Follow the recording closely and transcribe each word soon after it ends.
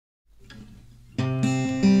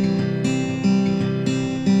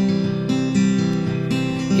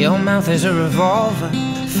Your mouth is a revolver,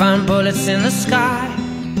 find bullets in the sky.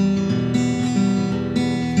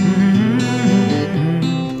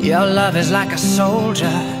 Your love is like a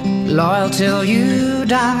soldier, loyal till you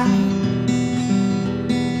die.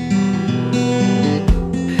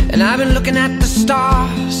 And I've been looking at the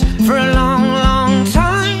stars for a long, long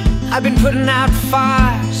time. I've been putting out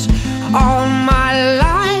fires all my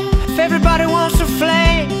life. Everybody wants a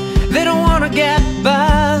flame, they don't want to get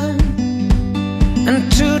burned.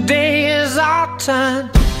 And today is our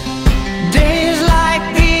turn. Days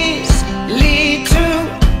like these lead to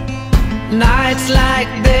nights like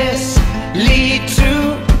this, lead to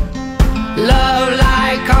love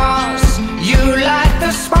like ours. You light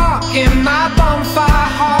the spark in my bonfire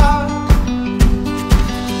heart.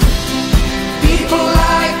 People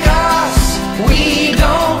like us, we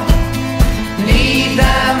don't need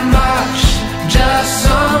that much, just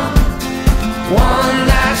someone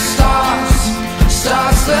that starts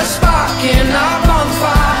the spark in our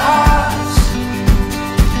bonfire hearts.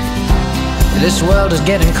 This world is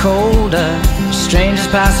getting colder, strangers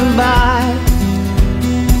passing by.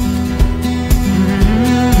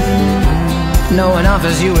 No one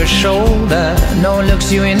offers you a shoulder, no one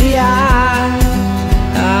looks you in the eye.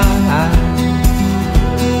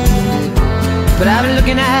 But I've been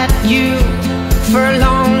looking at you for a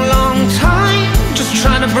long, long time, just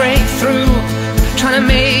trying to break through, trying to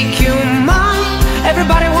make you mine.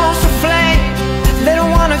 Everybody wants a flame, they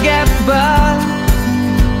don't want to get burned.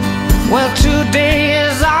 Well, today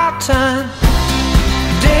is our turn.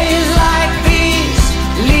 Days like these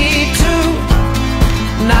lead to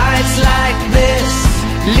nights like this,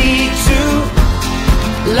 lead to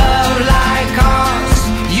love like ours.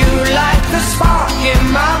 You light the spark in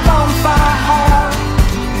my bonfire heart.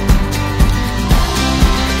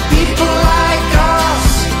 People like us,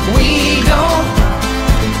 we don't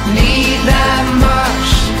need that much,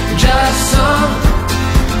 just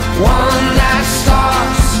someone that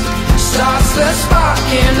starts the spark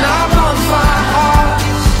in our bonfire hearts.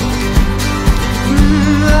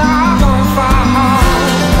 Our bonfire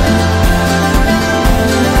hearts.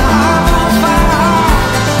 Our bonfire hearts.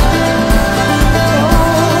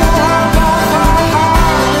 Our bonfire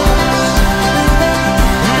hearts.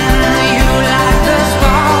 You light the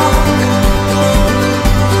spark.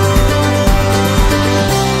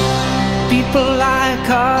 People like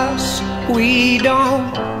us, we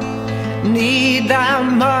don't need that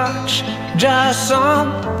much, just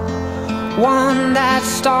someone that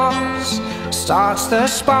starts the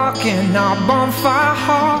spark in our bonfire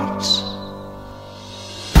hearts.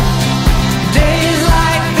 Days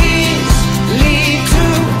like these lead to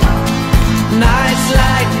nights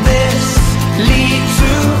like this, lead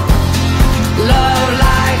to love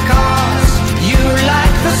like ours. You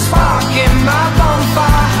light the spark in my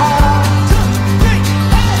bonfire heart.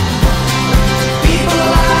 People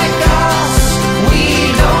like us, we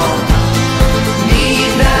don't need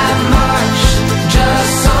that much,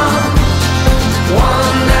 just someone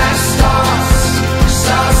that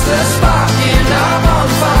starts the spark in our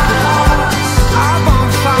bonfire hearts. Our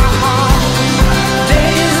bonfire hearts.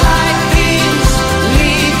 Days like these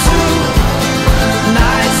lead to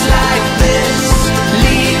nights like this,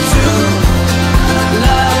 lead to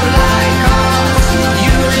love like ours.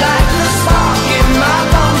 You light the spark in my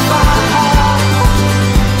bonfire heart.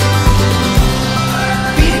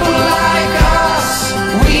 People like us,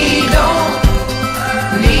 we don't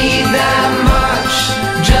need that much,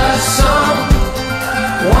 just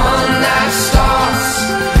someone that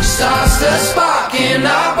starts the spark.